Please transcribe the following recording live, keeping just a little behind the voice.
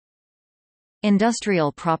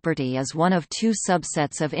Industrial property is one of two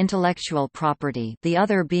subsets of intellectual property, the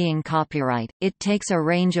other being copyright. It takes a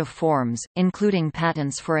range of forms, including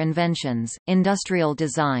patents for inventions, industrial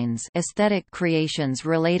designs, aesthetic creations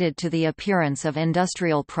related to the appearance of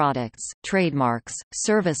industrial products, trademarks,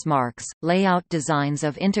 service marks, layout designs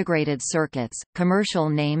of integrated circuits, commercial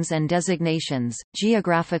names and designations,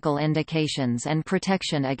 geographical indications, and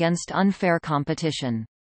protection against unfair competition.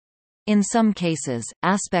 In some cases,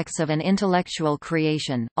 aspects of an intellectual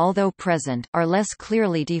creation, although present, are less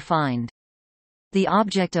clearly defined. The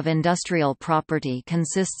object of industrial property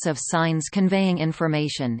consists of signs conveying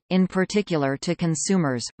information, in particular to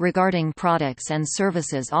consumers, regarding products and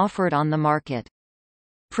services offered on the market.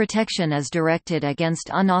 Protection is directed against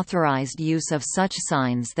unauthorized use of such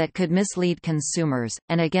signs that could mislead consumers,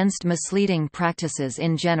 and against misleading practices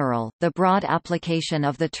in general. The broad application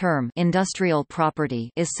of the term industrial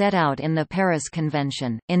property is set out in the Paris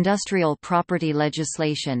Convention. Industrial property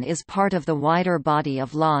legislation is part of the wider body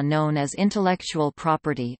of law known as intellectual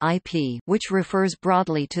property (IP), which refers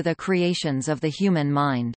broadly to the creations of the human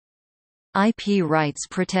mind. IP rights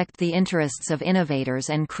protect the interests of innovators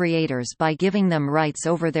and creators by giving them rights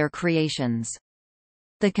over their creations.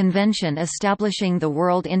 The Convention establishing the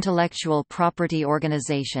World Intellectual Property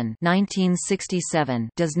Organization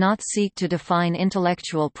 1967 does not seek to define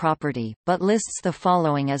intellectual property, but lists the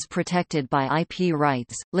following as protected by IP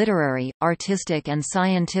rights: literary, artistic and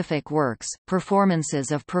scientific works,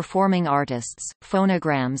 performances of performing artists,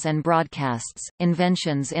 phonograms and broadcasts,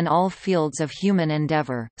 inventions in all fields of human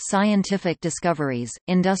endeavor, scientific discoveries,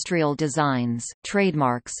 industrial designs,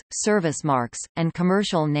 trademarks, service marks, and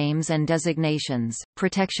commercial names and designations,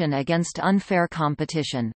 protection against unfair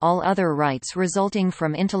competition, all other rights resulting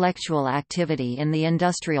from intellectual activity in the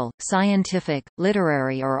industrial, scientific,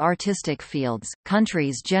 literary or artistic fields.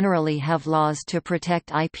 Countries generally have laws to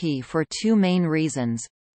protect IP for two main reasons: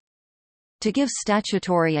 to give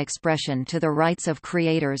statutory expression to the rights of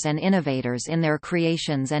creators and innovators in their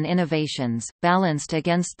creations and innovations, balanced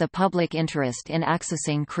against the public interest in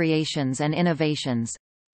accessing creations and innovations,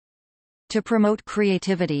 to promote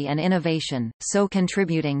creativity and innovation, so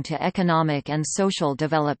contributing to economic and social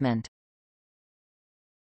development.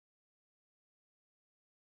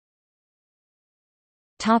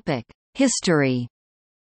 History.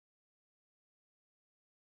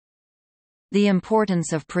 The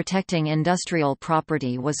importance of protecting industrial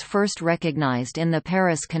property was first recognized in the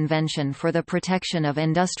Paris Convention for the Protection of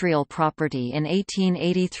Industrial Property in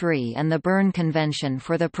 1883 and the Berne Convention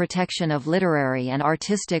for the Protection of Literary and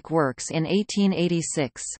Artistic Works in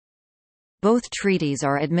 1886. Both treaties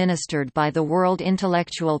are administered by the World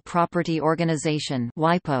Intellectual Property Organization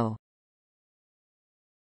 (WIPO).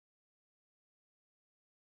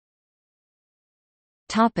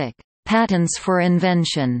 Topic: Patents for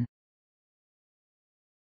invention.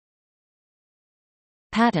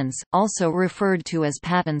 Patents, also referred to as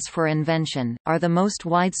patents for invention, are the most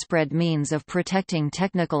widespread means of protecting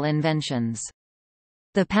technical inventions.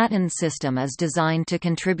 The patent system is designed to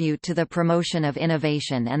contribute to the promotion of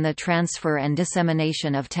innovation and the transfer and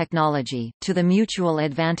dissemination of technology, to the mutual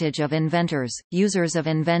advantage of inventors, users of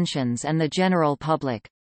inventions and the general public.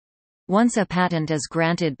 Once a patent is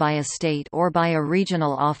granted by a state or by a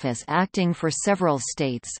regional office acting for several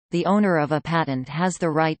states, the owner of a patent has the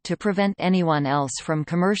right to prevent anyone else from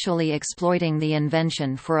commercially exploiting the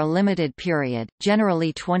invention for a limited period,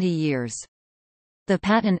 generally 20 years. The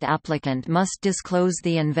patent applicant must disclose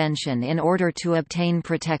the invention in order to obtain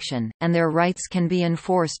protection, and their rights can be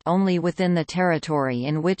enforced only within the territory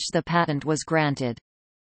in which the patent was granted.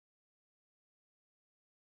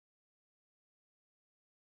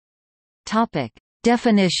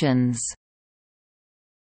 Definitions.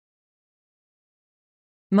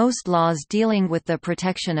 Most laws dealing with the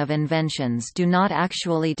protection of inventions do not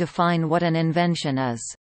actually define what an invention is.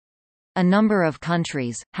 A number of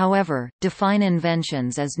countries, however, define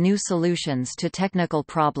inventions as new solutions to technical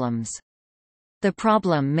problems. The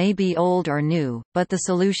problem may be old or new, but the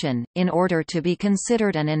solution, in order to be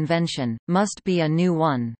considered an invention, must be a new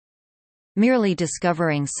one. Merely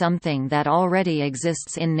discovering something that already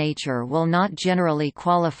exists in nature will not generally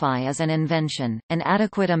qualify as an invention. An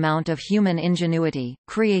adequate amount of human ingenuity,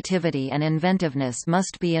 creativity, and inventiveness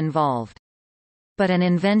must be involved. But an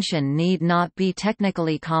invention need not be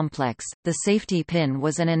technically complex. The safety pin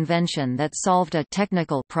was an invention that solved a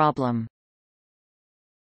technical problem.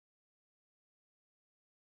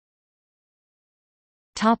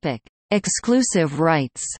 Topic: Exclusive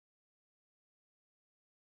rights.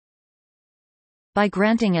 By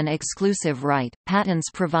granting an exclusive right, patents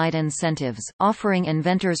provide incentives, offering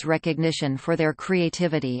inventors recognition for their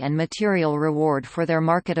creativity and material reward for their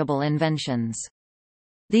marketable inventions.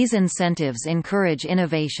 These incentives encourage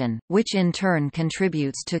innovation, which in turn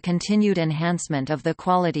contributes to continued enhancement of the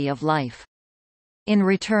quality of life. In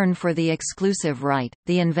return for the exclusive right,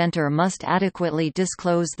 the inventor must adequately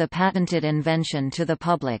disclose the patented invention to the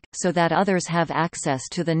public, so that others have access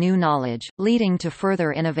to the new knowledge, leading to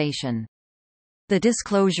further innovation. The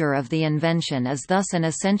disclosure of the invention is thus an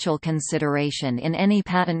essential consideration in any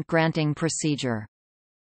patent-granting procedure.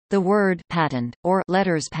 The word patent, or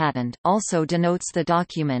letters patent, also denotes the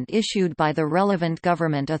document issued by the relevant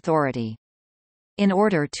government authority. In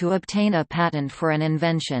order to obtain a patent for an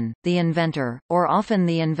invention, the inventor, or often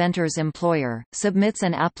the inventor's employer, submits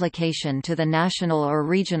an application to the national or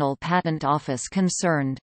regional patent office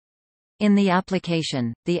concerned. In the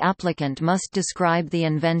application, the applicant must describe the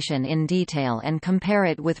invention in detail and compare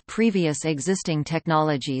it with previous existing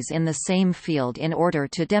technologies in the same field in order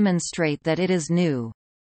to demonstrate that it is new.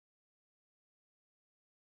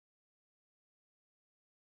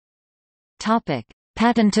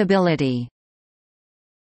 Patentability.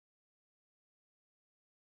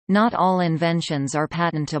 Not all inventions are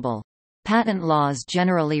patentable. Patent laws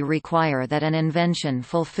generally require that an invention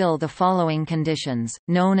fulfill the following conditions,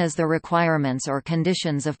 known as the requirements or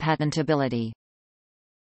conditions of patentability.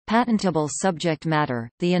 Patentable subject matter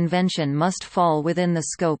 – the invention must fall within the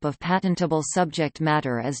scope of patentable subject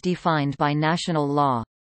matter as defined by national law.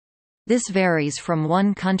 This varies from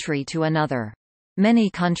one country to another. Many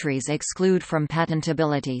countries exclude from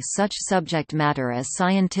patentability such subject matter as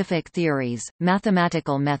scientific theories,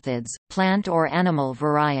 mathematical methods, plant or animal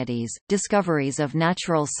varieties, discoveries of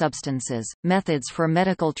natural substances, methods for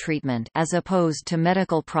medical treatment as opposed to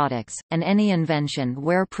medical products, and any invention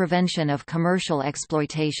where prevention of commercial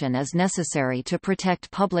exploitation is necessary to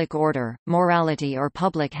protect public order, morality or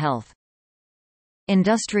public health.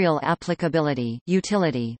 Industrial applicability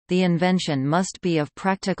utility – the invention must be of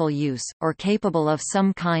practical use, or capable of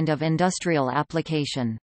some kind of industrial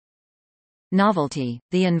application. Novelty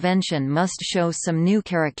 – the invention must show some new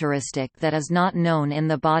characteristic that is not known in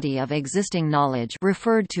the body of existing knowledge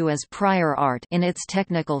referred to as prior art in its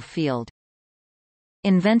technical field.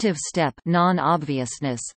 Inventive step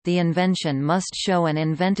non-obviousness – the invention must show an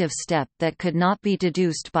inventive step that could not be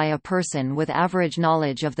deduced by a person with average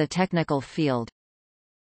knowledge of the technical field.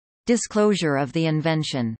 Disclosure of the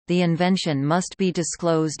invention – the invention must be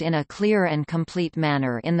disclosed in a clear and complete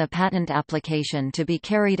manner in the patent application to be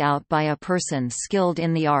carried out by a person skilled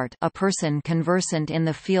in the art, a person conversant in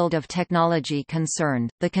the field of technology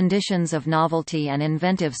concerned. The conditions of novelty and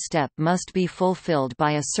inventive step must be fulfilled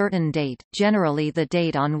by a certain date, generally the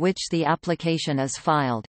date on which the application is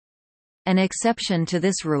filed. An exception to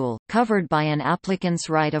this rule, covered by an applicant's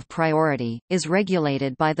right of priority, is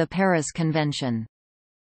regulated by the Paris Convention.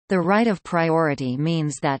 The right of priority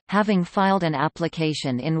means that, having filed an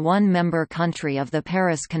application in one member country of the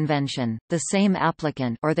Paris Convention, the same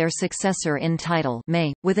applicant or their successor in title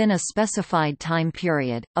may, within a specified time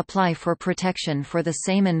period, apply for protection for the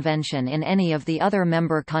same invention in any of the other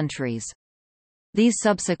member countries. These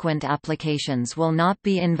subsequent applications will not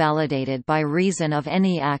be invalidated by reason of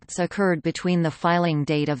any acts occurred between the filing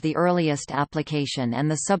date of the earliest application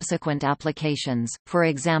and the subsequent applications. For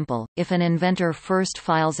example, if an inventor first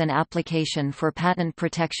files an application for patent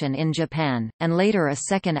protection in Japan, and later a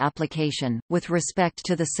second application, with respect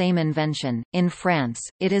to the same invention, in France,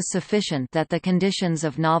 it is sufficient that the conditions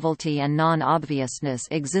of novelty and non-obviousness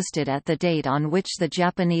existed at the date on which the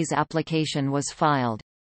Japanese application was filed.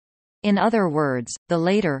 In other words, the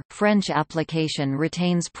later, French application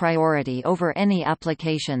retains priority over any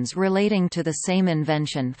applications relating to the same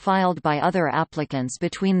invention filed by other applicants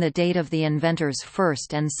between the date of the inventor's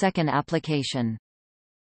first and second application.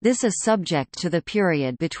 This is subject to the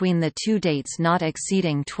period between the two dates not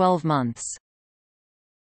exceeding 12 months.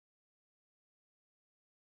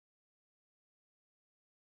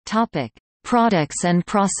 Products and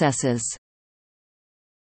processes.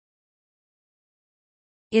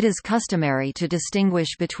 It is customary to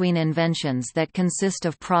distinguish between inventions that consist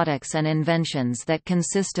of products and inventions that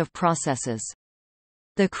consist of processes.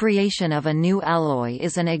 The creation of a new alloy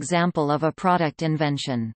is an example of a product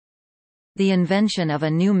invention. The invention of a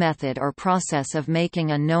new method or process of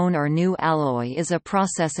making a known or new alloy is a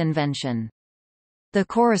process invention. The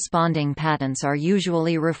corresponding patents are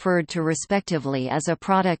usually referred to respectively as a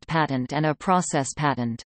product patent and a process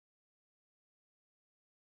patent.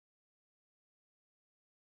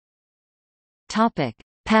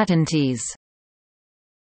 Patentees.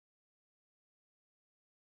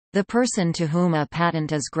 The person to whom a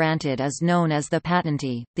patent is granted is known as the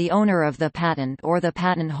patentee, the owner of the patent or the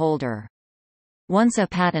patent holder. Once a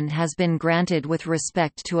patent has been granted with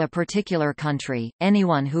respect to a particular country,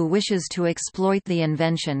 anyone who wishes to exploit the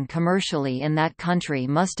invention commercially in that country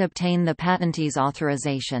must obtain the patentee's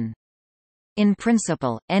authorization. In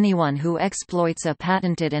principle, anyone who exploits a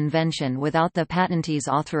patented invention without the patentee's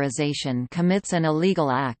authorization commits an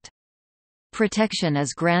illegal act. Protection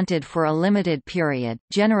is granted for a limited period,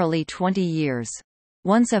 generally 20 years.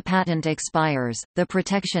 Once a patent expires, the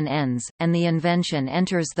protection ends, and the invention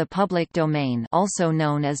enters the public domain, also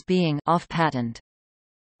known as being off patent.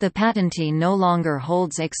 The patentee no longer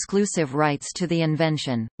holds exclusive rights to the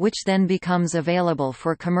invention, which then becomes available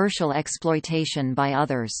for commercial exploitation by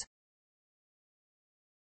others.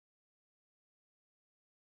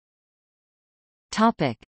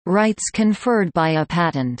 Topic: Rights conferred by a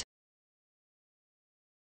patent.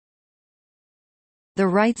 The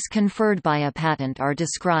rights conferred by a patent are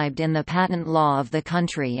described in the patent law of the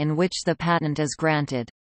country in which the patent is granted.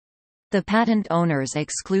 The patent owner's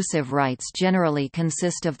exclusive rights generally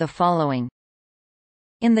consist of the following.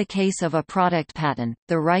 In the case of a product patent,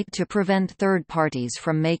 the right to prevent third parties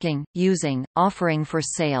from making, using, offering for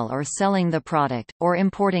sale or selling the product, or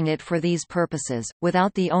importing it for these purposes,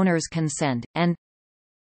 without the owner's consent, and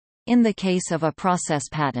in the case of a process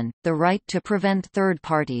patent, the right to prevent third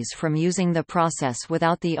parties from using the process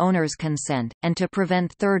without the owner's consent, and to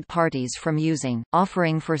prevent third parties from using,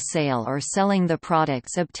 offering for sale or selling the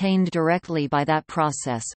products obtained directly by that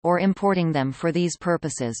process, or importing them for these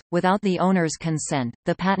purposes, without the owner's consent.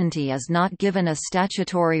 The patentee is not given a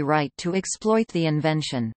statutory right to exploit the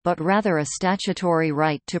invention, but rather a statutory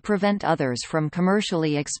right to prevent others from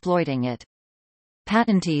commercially exploiting it.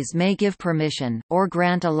 Patentees may give permission, or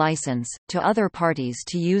grant a license, to other parties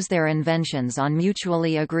to use their inventions on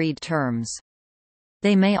mutually agreed terms.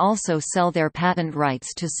 They may also sell their patent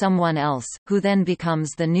rights to someone else, who then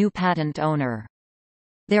becomes the new patent owner.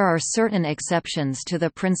 There are certain exceptions to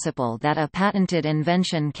the principle that a patented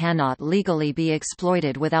invention cannot legally be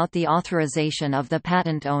exploited without the authorization of the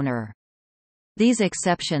patent owner. These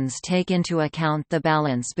exceptions take into account the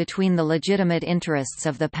balance between the legitimate interests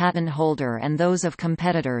of the patent holder and those of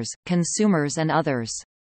competitors, consumers and others.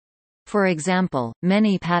 For example,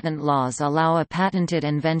 many patent laws allow a patented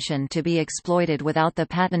invention to be exploited without the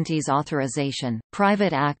patentee's authorization.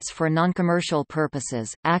 Private acts for non-commercial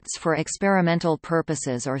purposes, acts for experimental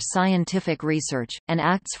purposes or scientific research, and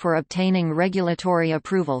acts for obtaining regulatory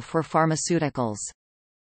approval for pharmaceuticals.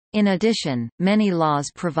 In addition, many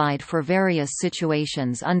laws provide for various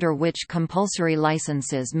situations under which compulsory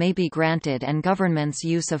licenses may be granted, and governments'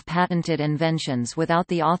 use of patented inventions without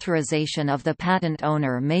the authorization of the patent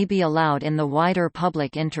owner may be allowed in the wider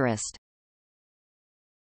public interest.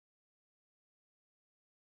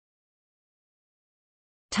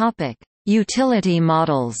 Topic: Utility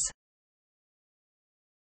models.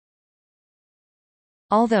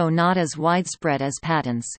 Although not as widespread as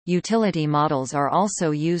patents, utility models are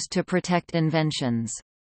also used to protect inventions.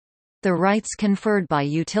 The rights conferred by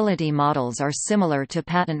utility models are similar to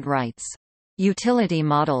patent rights. Utility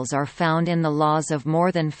models are found in the laws of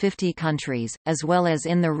more than 50 countries, as well as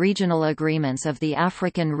in the regional agreements of the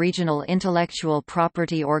African Regional Intellectual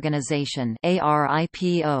Property Organization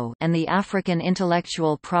 (ARIPO) and the African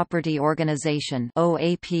Intellectual Property Organization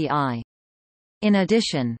 (OAPI). In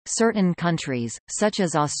addition, certain countries, such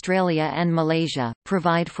as Australia and Malaysia,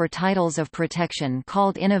 provide for titles of protection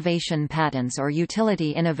called innovation patents or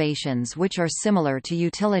utility innovations, which are similar to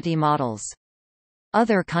utility models.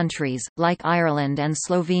 Other countries, like Ireland and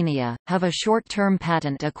Slovenia, have a short-term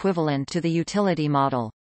patent equivalent to the utility model.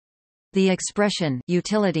 The expression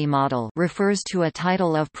utility model refers to a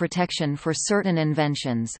title of protection for certain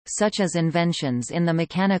inventions, such as inventions in the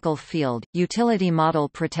mechanical field. Utility model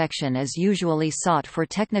protection is usually sought for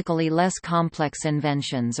technically less complex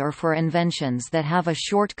inventions or for inventions that have a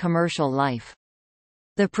short commercial life.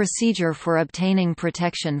 The procedure for obtaining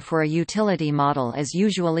protection for a utility model is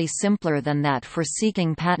usually simpler than that for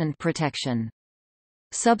seeking patent protection.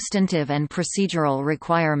 Substantive and procedural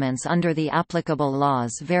requirements under the applicable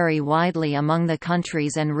laws vary widely among the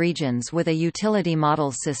countries and regions with a utility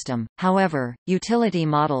model system. However, utility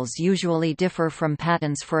models usually differ from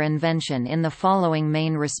patents for invention in the following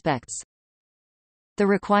main respects. The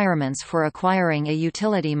requirements for acquiring a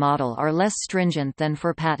utility model are less stringent than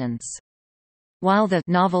for patents. While the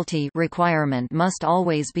novelty requirement must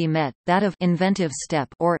always be met, that of inventive step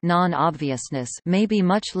or non-obviousness may be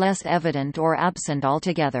much less evident or absent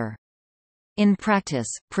altogether. In practice,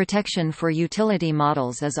 protection for utility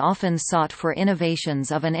models is often sought for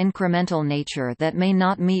innovations of an incremental nature that may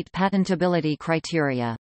not meet patentability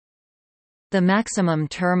criteria. The maximum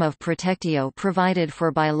term of protectio provided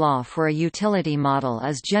for by law for a utility model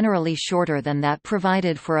is generally shorter than that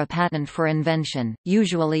provided for a patent for invention,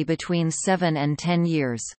 usually between 7 and 10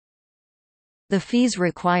 years. The fees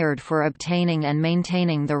required for obtaining and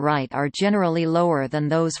maintaining the right are generally lower than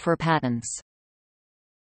those for patents.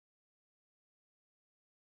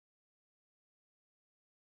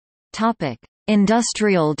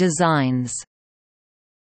 Industrial designs.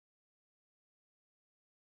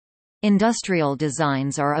 Industrial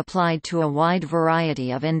designs are applied to a wide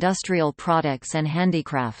variety of industrial products and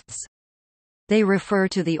handicrafts. They refer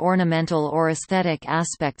to the ornamental or aesthetic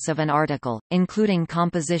aspects of an article, including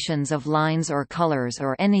compositions of lines or colors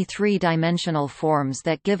or any three-dimensional forms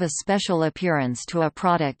that give a special appearance to a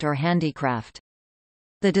product or handicraft.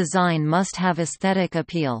 The design must have aesthetic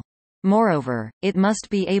appeal. Moreover, it must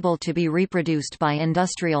be able to be reproduced by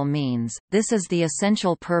industrial means. This is the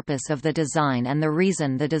essential purpose of the design and the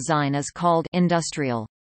reason the design is called industrial.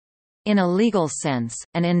 In a legal sense,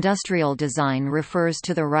 an industrial design refers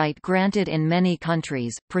to the right granted in many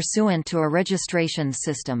countries, pursuant to a registration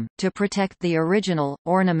system, to protect the original,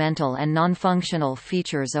 ornamental and non-functional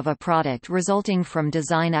features of a product resulting from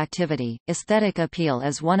design activity. Aesthetic appeal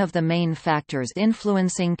is one of the main factors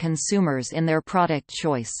influencing consumers in their product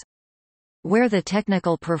choice. Where the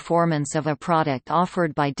technical performance of a product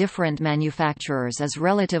offered by different manufacturers is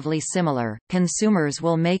relatively similar, consumers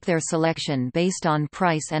will make their selection based on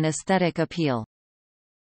price and aesthetic appeal.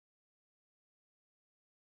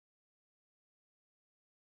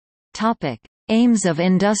 Topic: Aims of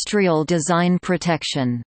industrial design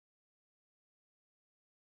protection.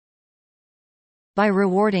 By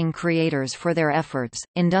rewarding creators for their efforts,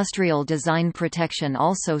 industrial design protection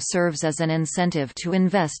also serves as an incentive to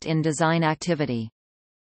invest in design activity.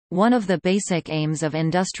 One of the basic aims of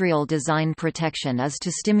industrial design protection is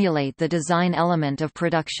to stimulate the design element of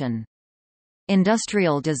production.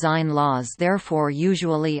 Industrial design laws therefore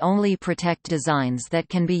usually only protect designs that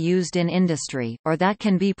can be used in industry, or that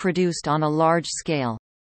can be produced on a large scale.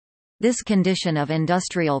 This condition of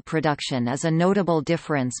industrial production is a notable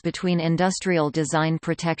difference between industrial design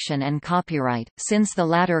protection and copyright, since the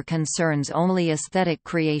latter concerns only aesthetic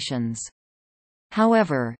creations.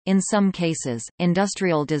 However, in some cases,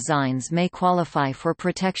 industrial designs may qualify for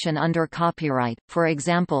protection under copyright, for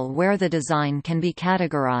example where the design can be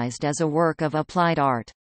categorized as a work of applied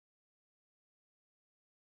art.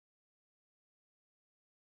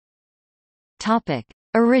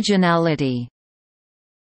 Originality.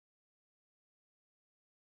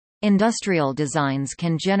 Industrial designs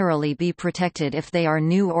can generally be protected if they are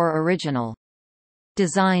new or original.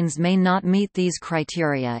 Designs may not meet these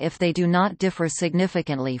criteria if they do not differ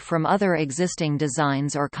significantly from other existing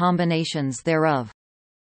designs or combinations thereof.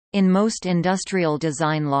 In most industrial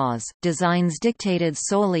design laws, designs dictated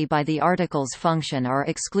solely by the article's function are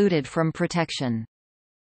excluded from protection.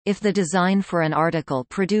 If the design for an article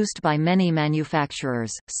produced by many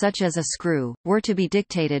manufacturers, such as a screw, were to be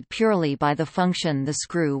dictated purely by the function the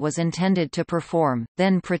screw was intended to perform,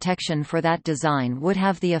 then protection for that design would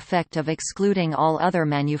have the effect of excluding all other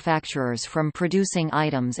manufacturers from producing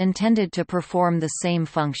items intended to perform the same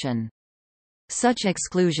function. Such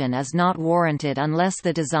exclusion is not warranted unless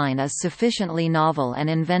the design is sufficiently novel and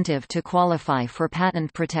inventive to qualify for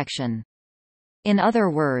patent protection. In other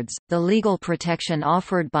words, the legal protection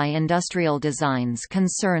offered by industrial designs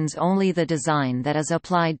concerns only the design that is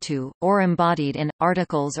applied to, or embodied in,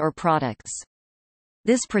 articles or products.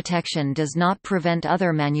 This protection does not prevent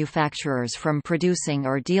other manufacturers from producing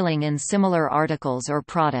or dealing in similar articles or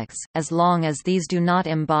products, as long as these do not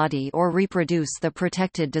embody or reproduce the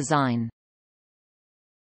protected design.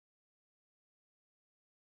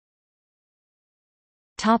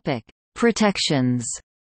 Protections.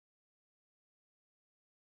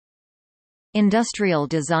 Industrial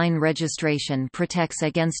design registration protects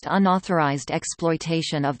against unauthorized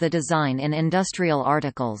exploitation of the design in industrial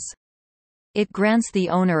articles. It grants the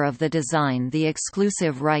owner of the design the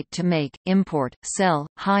exclusive right to make, import, sell,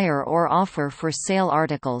 hire or offer for sale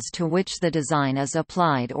articles to which the design is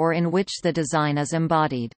applied or in which the design is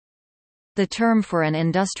embodied. The term for an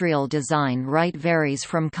industrial design right varies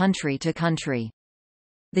from country to country.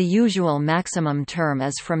 The usual maximum term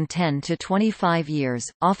is from 10 to 25 years,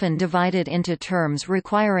 often divided into terms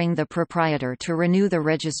requiring the proprietor to renew the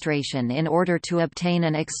registration in order to obtain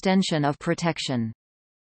an extension of protection.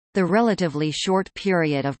 The relatively short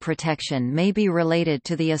period of protection may be related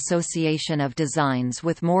to the association of designs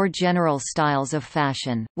with more general styles of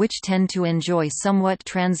fashion, which tend to enjoy somewhat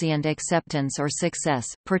transient acceptance or success,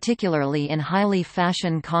 particularly in highly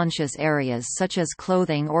fashion-conscious areas such as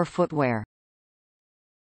clothing or footwear.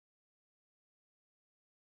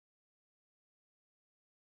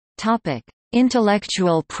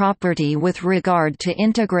 Intellectual property with regard to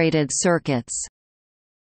integrated circuits.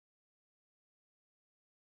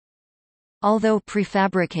 Although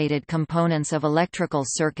prefabricated components of electrical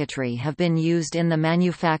circuitry have been used in the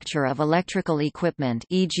manufacture of electrical equipment,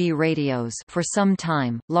 e.g. radios, for some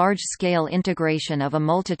time, large-scale integration of a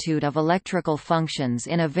multitude of electrical functions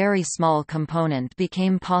in a very small component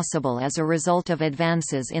became possible as a result of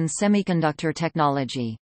advances in semiconductor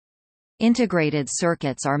technology. Integrated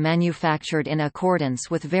circuits are manufactured in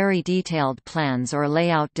accordance with very detailed plans or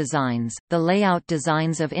layout designs. The layout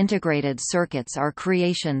designs of integrated circuits are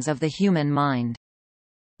creations of the human mind.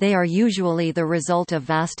 They are usually the result of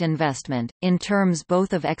vast investment, in terms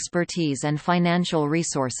both of expertise and financial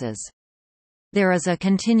resources. There is a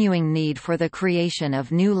continuing need for the creation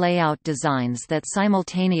of new layout designs that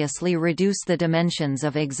simultaneously reduce the dimensions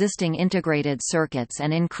of existing integrated circuits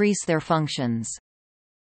and increase their functions.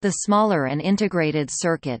 The smaller an integrated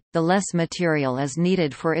circuit, the less material is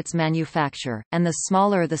needed for its manufacture, and the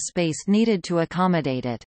smaller the space needed to accommodate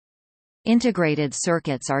it. Integrated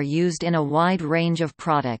circuits are used in a wide range of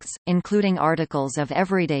products, including articles of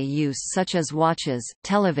everyday use such as watches,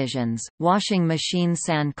 televisions, washing machine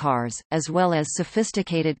sand cars, as well as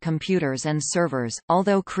sophisticated computers and servers.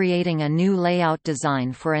 Although creating a new layout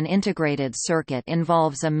design for an integrated circuit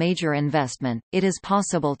involves a major investment, it is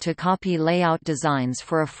possible to copy layout designs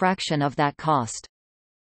for a fraction of that cost.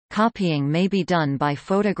 Copying may be done by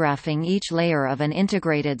photographing each layer of an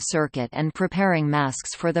integrated circuit and preparing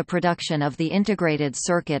masks for the production of the integrated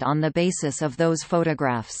circuit on the basis of those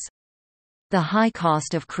photographs. The high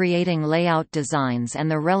cost of creating layout designs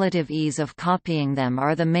and the relative ease of copying them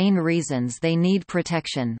are the main reasons they need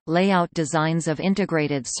protection. Layout designs of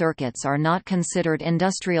integrated circuits are not considered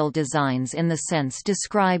industrial designs in the sense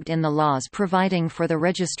described in the laws providing for the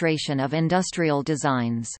registration of industrial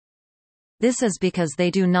designs. This is because they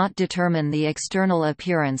do not determine the external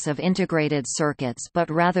appearance of integrated circuits but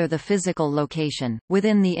rather the physical location,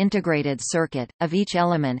 within the integrated circuit, of each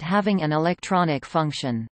element having an electronic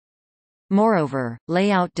function. Moreover,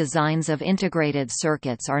 layout designs of integrated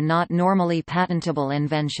circuits are not normally patentable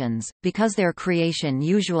inventions, because their creation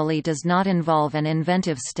usually does not involve an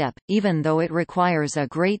inventive step, even though it requires a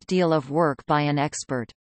great deal of work by an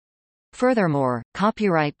expert. Furthermore,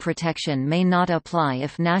 copyright protection may not apply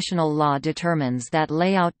if national law determines that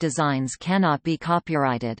layout designs cannot be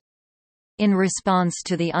copyrighted. In response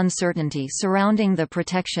to the uncertainty surrounding the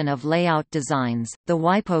protection of layout designs, the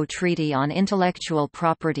WIPO Treaty on Intellectual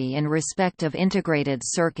Property in respect of integrated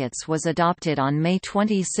circuits was adopted on May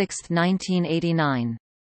 26, 1989.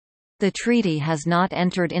 The treaty has not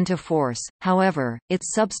entered into force, however,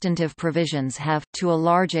 its substantive provisions have, to a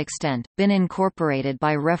large extent, been incorporated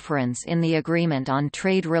by reference in the Agreement on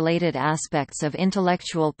Trade-Related Aspects of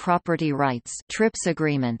Intellectual Property Rights (TRIPS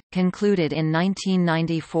Agreement), concluded in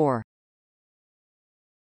 1994.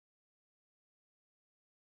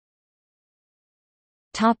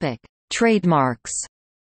 Trademarks.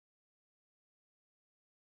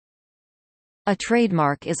 A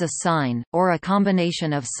trademark is a sign, or a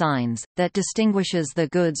combination of signs, that distinguishes the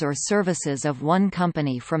goods or services of one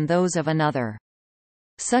company from those of another.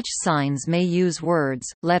 Such signs may use words,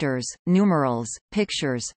 letters, numerals,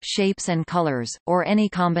 pictures, shapes and colors, or any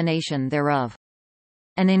combination thereof.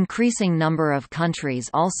 An increasing number of countries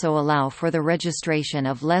also allow for the registration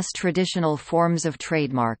of less traditional forms of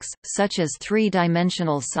trademarks, such as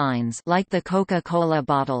three-dimensional signs like the Coca-Cola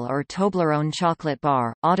bottle or Toblerone chocolate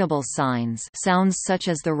bar, audible signs, sounds such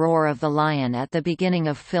as the roar of the lion at the beginning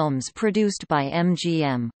of films produced by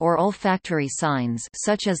MGM, or olfactory signs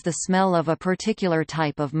such as the smell of a particular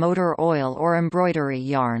type of motor oil or embroidery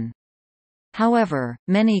yarn. However,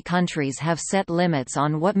 many countries have set limits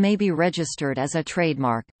on what may be registered as a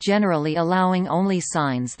trademark, generally allowing only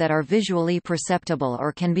signs that are visually perceptible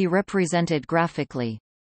or can be represented graphically.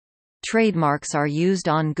 Trademarks are used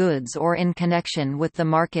on goods or in connection with the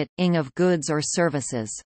marketing of goods or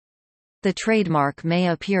services. The trademark may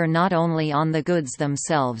appear not only on the goods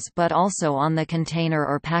themselves but also on the container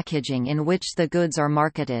or packaging in which the goods are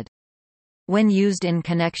marketed. When used in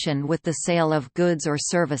connection with the sale of goods or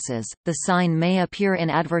services, the sign may appear in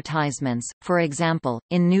advertisements, for example,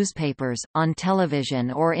 in newspapers, on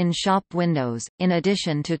television or in shop windows. In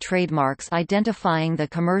addition to trademarks identifying the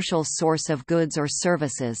commercial source of goods or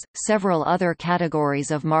services, several other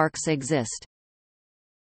categories of marks exist.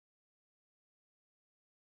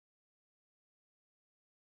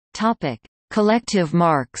 Topic: Collective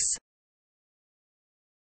marks.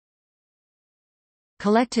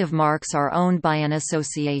 Collective marks are owned by an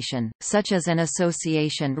association, such as an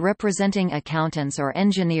association representing accountants or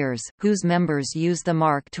engineers, whose members use the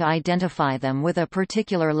mark to identify them with a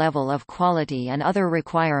particular level of quality and other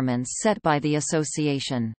requirements set by the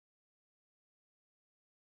association.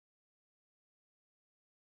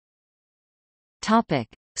 Topic: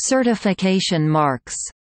 Certification marks.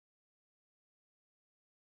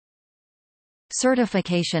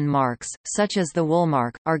 Certification marks, such as the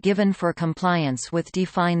woolmark, are given for compliance with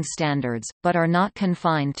defined standards, but are not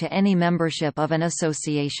confined to any membership of an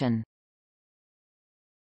association.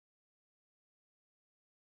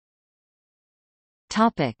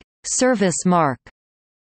 Topic: Service mark.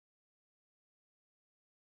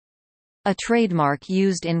 A trademark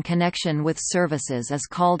used in connection with services is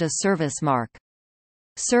called a service mark.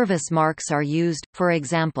 Service marks are used, for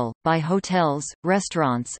example, by hotels,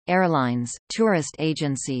 restaurants, airlines, tourist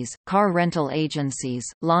agencies, car rental agencies,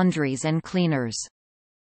 laundries and cleaners.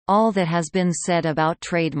 All that has been said about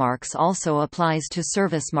trademarks also applies to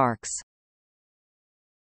service marks.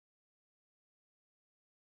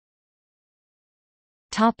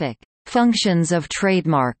 Topic: Functions of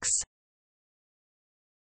trademarks.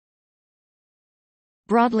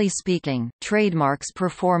 Broadly speaking, trademarks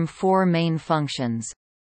perform four main functions.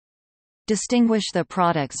 Distinguish the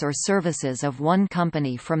products or services of one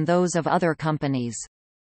company from those of other companies.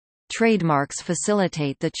 Trademarks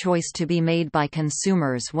facilitate the choice to be made by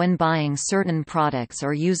consumers when buying certain products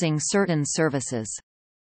or using certain services.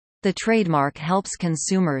 The trademark helps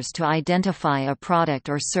consumers to identify a product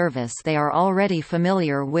or service they are already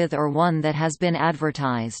familiar with or one that has been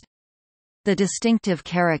advertised. The distinctive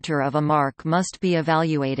character of a mark must be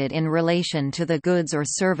evaluated in relation to the goods or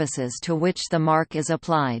services to which the mark is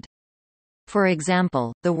applied. For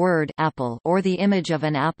example, the word apple or the image of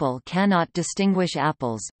an apple cannot distinguish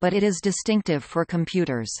apples, but it is distinctive for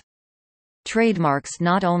computers. Trademarks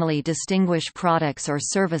not only distinguish products or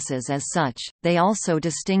services as such, they also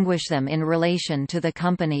distinguish them in relation to the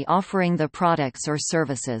company offering the products or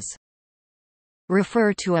services.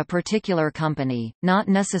 Refer to a particular company, not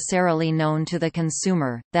necessarily known to the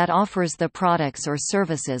consumer, that offers the products or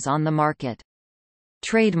services on the market.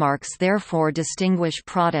 Trademarks therefore distinguish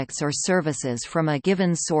products or services from a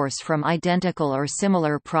given source from identical or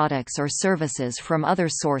similar products or services from other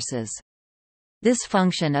sources. This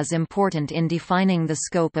function is important in defining the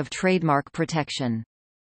scope of trademark protection.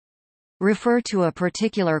 Refer to a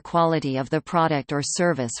particular quality of the product or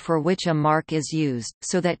service for which a mark is used,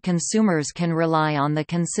 so that consumers can rely on the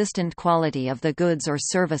consistent quality of the goods or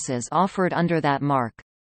services offered under that mark.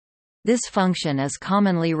 This function is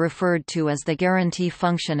commonly referred to as the guarantee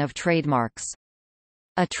function of trademarks.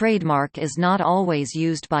 A trademark is not always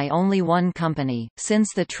used by only one company,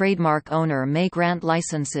 since the trademark owner may grant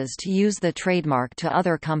licenses to use the trademark to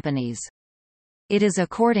other companies. It is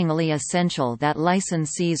accordingly essential that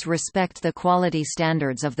licensees respect the quality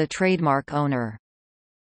standards of the trademark owner.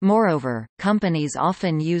 Moreover, companies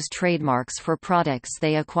often use trademarks for products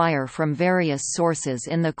they acquire from various sources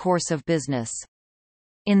in the course of business.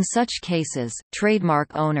 In such cases,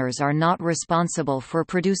 trademark owners are not responsible for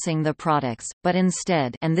producing the products, but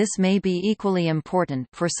instead, and this may be equally important,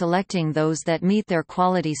 for selecting those that meet their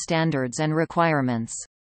quality standards and requirements.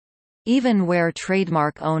 Even where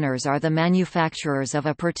trademark owners are the manufacturers of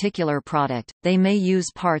a particular product, they may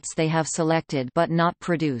use parts they have selected but not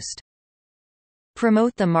produced.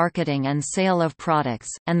 Promote the marketing and sale of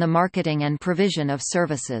products, and the marketing and provision of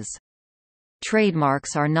services.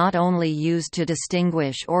 Trademarks are not only used to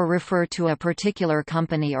distinguish or refer to a particular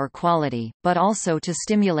company or quality, but also to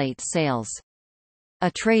stimulate sales.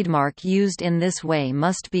 A trademark used in this way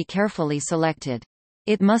must be carefully selected.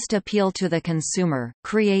 It must appeal to the consumer,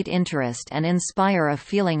 create interest and inspire a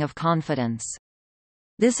feeling of confidence.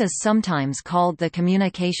 This is sometimes called the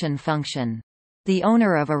communication function. The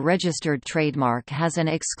owner of a registered trademark has an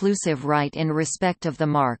exclusive right in respect of the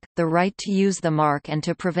mark, the right to use the mark and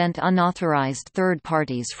to prevent unauthorized third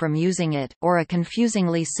parties from using it, or a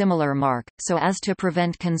confusingly similar mark, so as to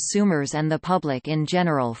prevent consumers and the public in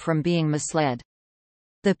general from being misled.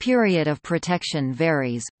 The period of protection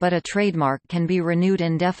varies, but a trademark can be renewed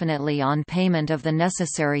indefinitely on payment of the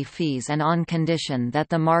necessary fees and on condition that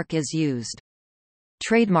the mark is used.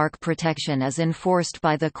 Trademark protection is enforced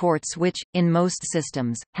by the courts which, in most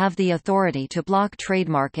systems, have the authority to block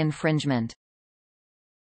trademark infringement.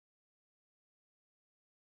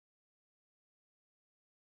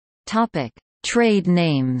 Topic: Trade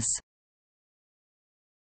names.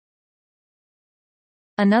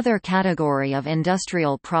 Another category of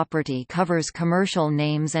industrial property covers commercial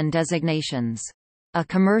names and designations. A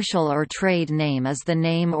commercial or trade name is the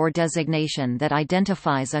name or designation that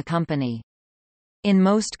identifies a company. In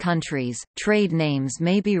most countries, trade names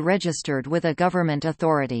may be registered with a government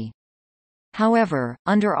authority. However,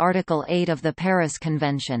 under Article 8 of the Paris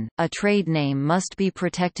Convention, a trade name must be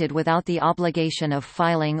protected without the obligation of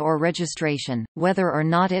filing or registration, whether or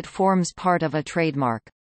not it forms part of a trademark.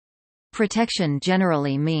 Protection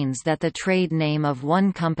generally means that the trade name of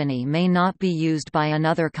one company may not be used by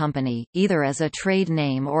another company, either as a trade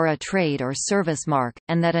name or a trade or service mark,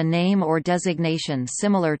 and that a name or designation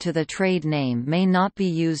similar to the trade name may not be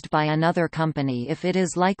used by another company if it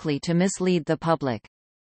is likely to mislead the public.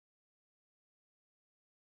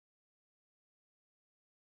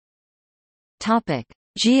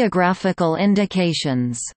 Geographical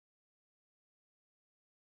indications.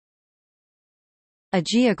 A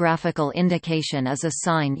geographical indication is a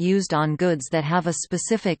sign used on goods that have a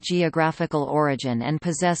specific geographical origin and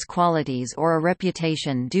possess qualities or a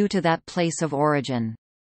reputation due to that place of origin.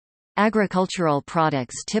 Agricultural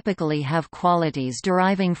products typically have qualities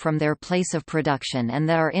deriving from their place of production and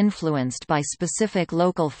that are influenced by specific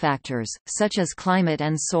local factors, such as climate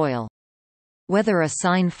and soil. Whether a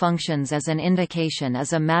sign functions as an indication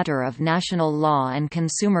is a matter of national law and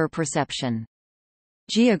consumer perception.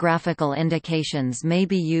 Geographical indications may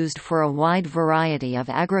be used for a wide variety of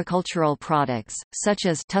agricultural products, such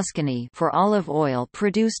as Tuscany for olive oil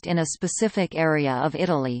produced in a specific area of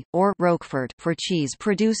Italy, or Roquefort for cheese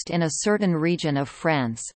produced in a certain region of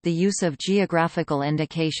France. The use of geographical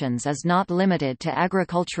indications is not limited to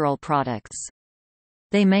agricultural products.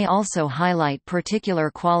 They may also highlight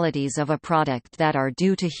particular qualities of a product that are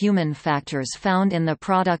due to human factors found in the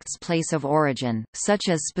product's place of origin, such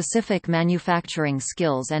as specific manufacturing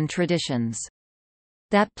skills and traditions.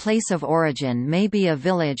 That place of origin may be a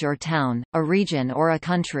village or town, a region or a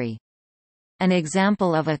country. An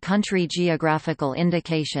example of a country geographical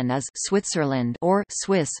indication is Switzerland or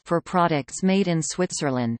Swiss for products made in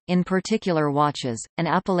Switzerland, in particular watches. An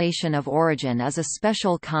appellation of origin is a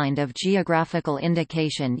special kind of geographical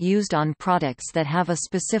indication used on products that have a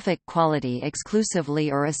specific quality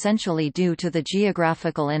exclusively or essentially due to the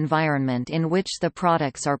geographical environment in which the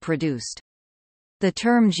products are produced. The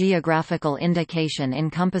term geographical indication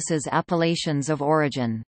encompasses appellations of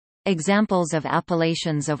origin. Examples of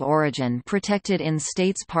appellations of origin protected in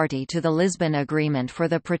states party to the Lisbon Agreement for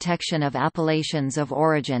the protection of appellations of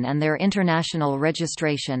origin and their international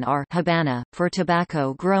registration are Habana, for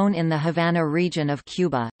tobacco grown in the Havana region of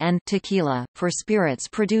Cuba, and tequila, for spirits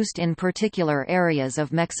produced in particular areas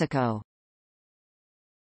of Mexico.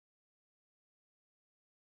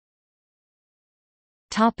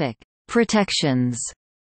 Protections.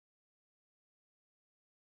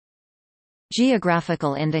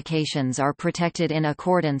 Geographical indications are protected in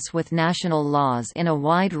accordance with national laws in a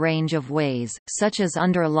wide range of ways, such as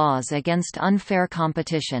under laws against unfair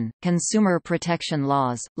competition, consumer protection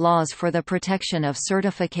laws, laws for the protection of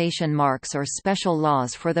certification marks or special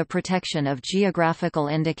laws for the protection of geographical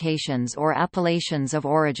indications or appellations of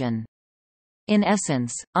origin. In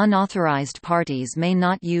essence, unauthorized parties may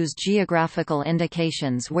not use geographical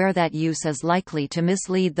indications where that use is likely to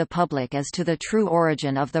mislead the public as to the true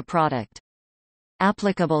origin of the product.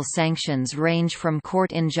 Applicable sanctions range from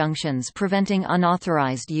court injunctions preventing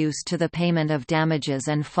unauthorized use to the payment of damages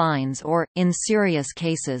and fines or, in serious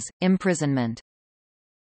cases, imprisonment.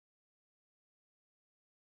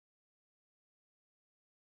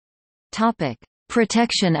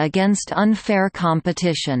 Protection against unfair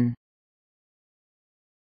competition.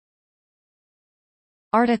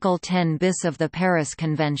 Article 10 bis of the Paris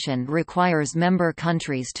Convention requires member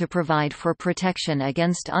countries to provide for protection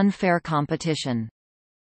against unfair competition.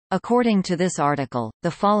 According to this article,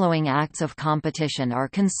 the following acts of competition are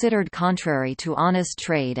considered contrary to honest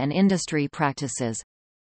trade and industry practices.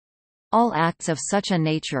 All acts of such a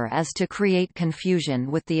nature as to create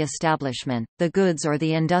confusion with the establishment, the goods or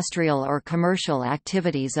the industrial or commercial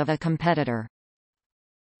activities of a competitor.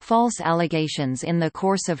 False allegations in the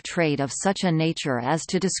course of trade of such a nature as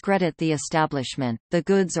to discredit the establishment, the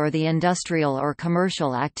goods or the industrial or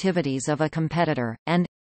commercial activities of a competitor, and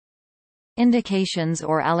indications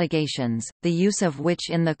or allegations, the use of which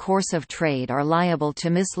in the course of trade are liable to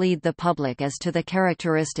mislead the public as to the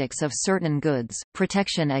characteristics of certain goods.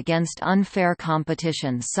 Protection against unfair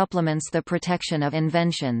competition supplements the protection of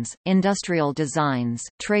inventions, industrial designs,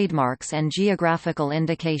 trademarks and geographical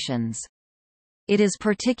indications. It is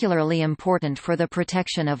particularly important for the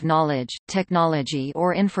protection of knowledge, technology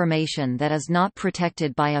or information that is not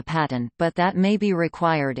protected by a patent but that may be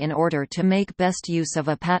required in order to make best use of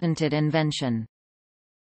a patented invention.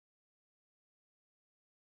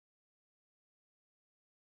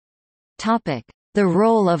 The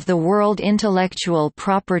role of the World Intellectual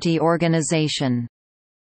Property Organization.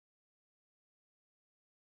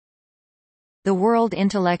 The World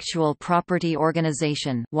Intellectual Property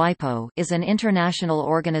Organization (WIPO) is an international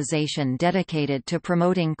organization dedicated to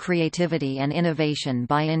promoting creativity and innovation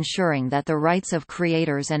by ensuring that the rights of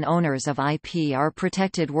creators and owners of IP are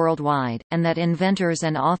protected worldwide, and that inventors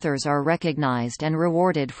and authors are recognized and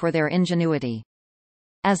rewarded for their ingenuity.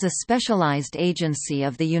 As a specialized agency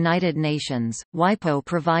of the United Nations, WIPO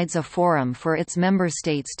provides a forum for its member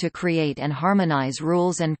states to create and harmonize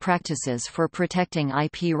rules and practices for protecting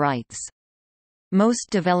IP rights. Most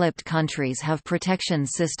developed countries have protection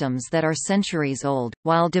systems that are centuries old,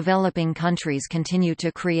 while developing countries continue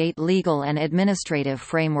to create legal and administrative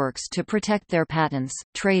frameworks to protect their patents,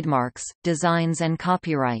 trademarks, designs and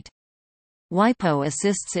copyright. WIPO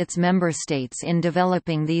assists its member states in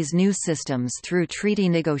developing these new systems through treaty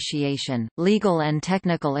negotiation, legal and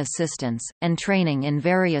technical assistance, and training in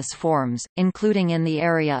various forms, including in the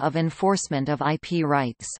area of enforcement of IP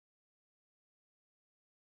rights.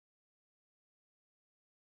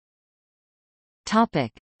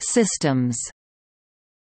 Systems.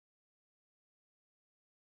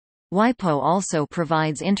 WIPO also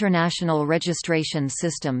provides international registration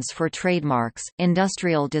systems for trademarks,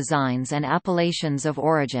 industrial designs and appellations of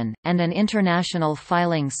origin, and an international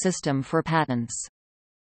filing system for patents.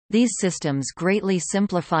 These systems greatly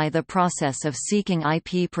simplify the process of seeking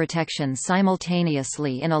IP protection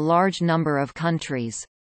simultaneously in a large number of countries.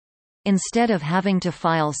 Instead of having to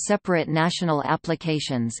file separate national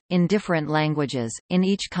applications, in different languages, in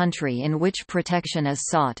each country in which protection is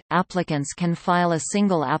sought, applicants can file a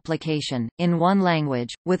single application, in one language,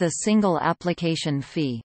 with a single application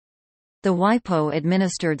fee. The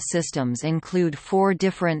WIPO-administered systems include 4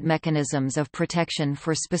 different mechanisms of protection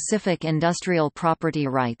for specific industrial property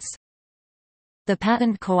rights. The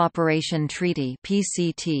Patent Cooperation Treaty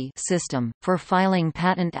 (PCT) system, for filing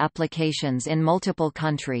patent applications in multiple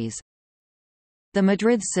countries. The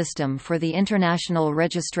Madrid system for the international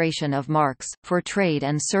registration of marks, for trade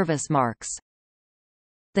and service marks.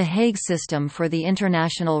 The Hague system for the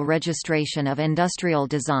international registration of industrial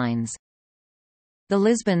designs. The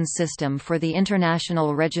Lisbon system for the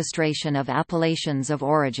international registration of appellations of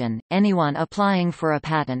origin. Anyone applying for a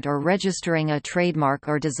patent or registering a trademark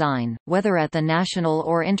or design, whether at the national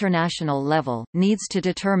or international level, needs to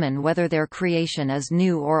determine whether their creation is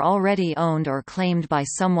new or already owned or claimed by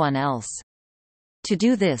someone else. To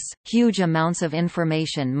do this, huge amounts of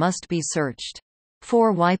information must be searched.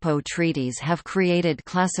 4 WIPO treaties have created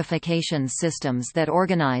classification systems that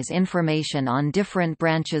organize information on different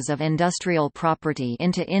branches of industrial property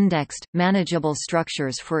into indexed, manageable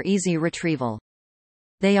structures for easy retrieval.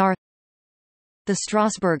 They are the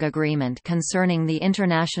Strasbourg Agreement concerning the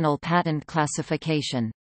international patent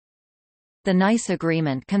classification, the Nice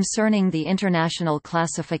Agreement concerning the international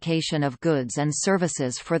classification of goods and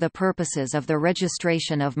services for the purposes of the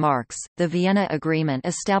registration of marks, the Vienna Agreement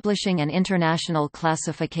establishing an international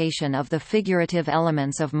classification of the figurative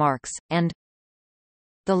elements of marks, and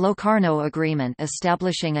the Locarno Agreement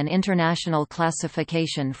establishing an international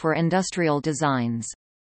classification for industrial designs.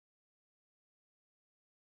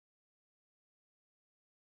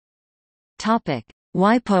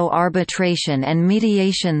 WIPO Arbitration and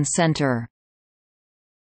Mediation Center.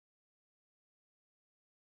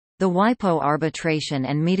 The WIPO Arbitration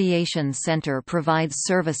and Mediation Center provides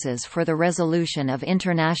services for the resolution of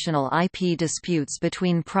international IP disputes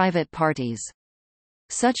between private parties.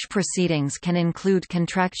 Such proceedings can include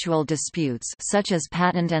contractual disputes such as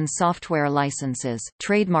patent and software licenses,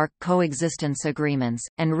 trademark coexistence agreements,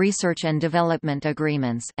 and research and development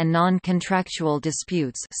agreements, and non-contractual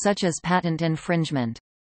disputes such as patent infringement.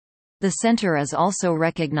 The Center is also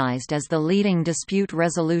recognized as the leading dispute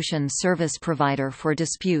resolution service provider for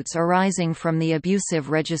disputes arising from the abusive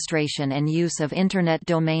registration and use of Internet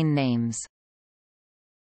domain names.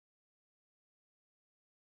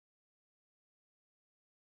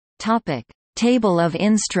 Table of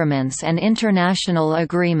instruments and international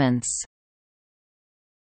agreements.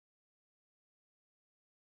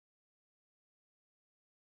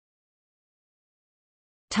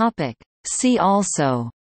 See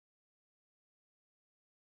also: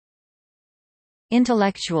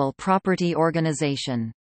 Intellectual Property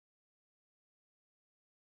Organization.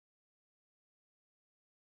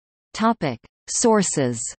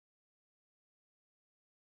 Sources.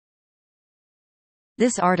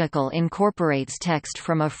 This article incorporates text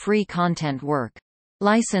from a free content work.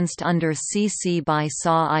 Licensed under CC by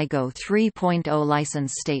SA IGO 3.0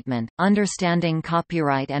 License Statement, Understanding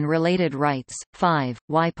Copyright and Related Rights, 5,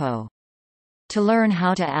 WIPO. To learn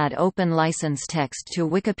how to add open license text to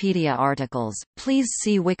Wikipedia articles, please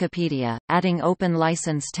see Wikipedia, Adding Open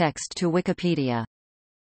License Text to Wikipedia.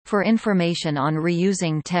 For information on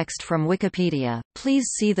reusing text from Wikipedia, please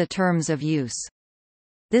see the terms of use.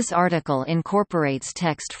 This article incorporates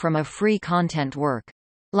text from a free content work.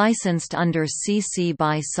 Licensed under CC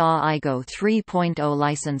by SA IGO 3.0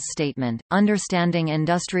 License Statement, Understanding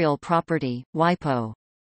Industrial Property, WIPO.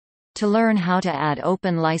 To learn how to add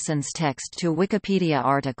open license text to Wikipedia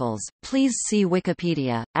articles, please see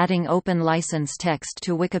Wikipedia, Adding Open License Text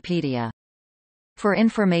to Wikipedia. For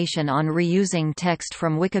information on reusing text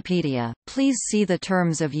from Wikipedia, please see the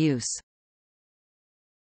terms of use.